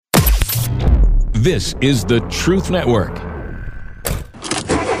This is the Truth Network.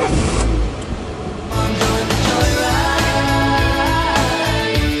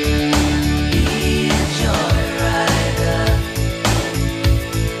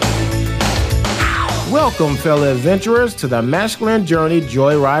 Welcome, fellow adventurers, to the Masculine Journey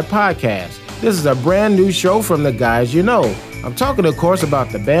Joyride podcast. This is a brand new show from the guys you know. I'm talking, of course, about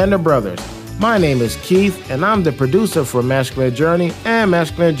the Band of Brothers. My name is Keith, and I'm the producer for Masculine Journey and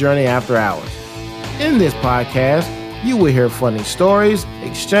Masculine Journey After Hours. In this podcast, you will hear funny stories,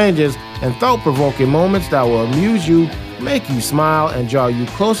 exchanges, and thought-provoking moments that will amuse you, make you smile, and draw you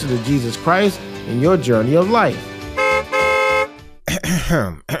closer to Jesus Christ in your journey of life.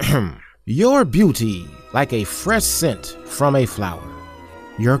 Your beauty, like a fresh scent from a flower.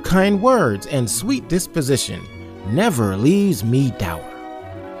 Your kind words and sweet disposition never leaves me dour.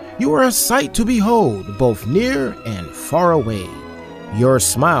 You are a sight to behold, both near and far away. Your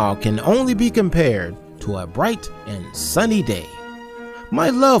smile can only be compared to a bright and sunny day.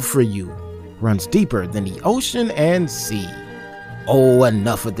 My love for you runs deeper than the ocean and sea. Oh,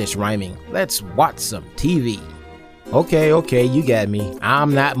 enough of this rhyming. Let's watch some TV. Okay, you got me.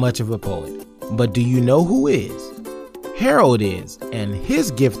 I'm not much of a poet. But do you know who is? Harold is, and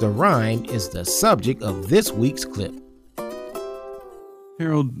his gift of rhyme is the subject of this week's clip.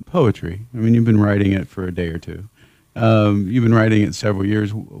 Harold, poetry. I mean, you've been writing it for a day or two. You've been writing it several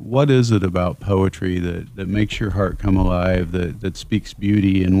years. What is it about poetry that makes your heart come alive, that speaks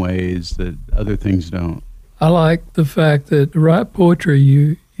beauty in ways that other things don't? I like the fact that to write poetry,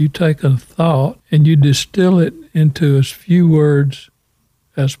 you take a thought and you distill it into as few words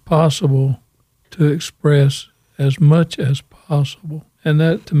as possible to express as much as possible. And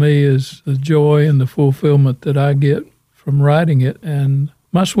that, to me, is the joy and the fulfillment that I get from writing it. And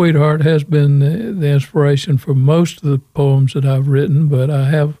my sweetheart has been the inspiration for most of the poems that I've written, but I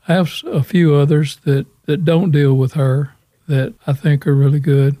have a few others that don't deal with her that I think are really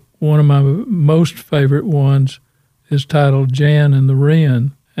good. One of my most favorite ones is titled Jan and the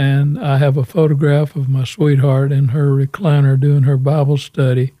Wren, and I have a photograph of my sweetheart in her recliner doing her Bible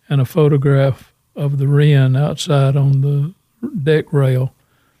study and a photograph of the wren outside on the deck rail.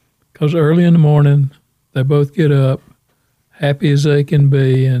 Because early in the morning, they both get up, happy as they can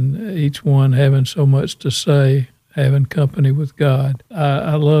be, and each one having so much to say, having company with God.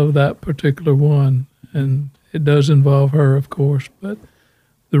 I love that particular one, and it does involve her, of course, but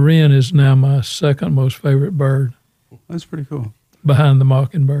the wren is now my second most favorite bird. That's pretty cool. Behind the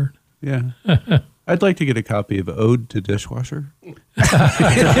mockingbird. Yeah. I'd like to get a copy of Ode to Dishwasher.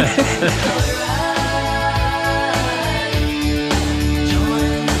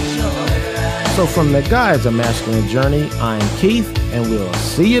 So from the guys of Masculine Journey, I'm Keith, and we'll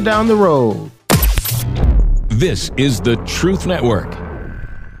see you down the road. This is the Truth Network.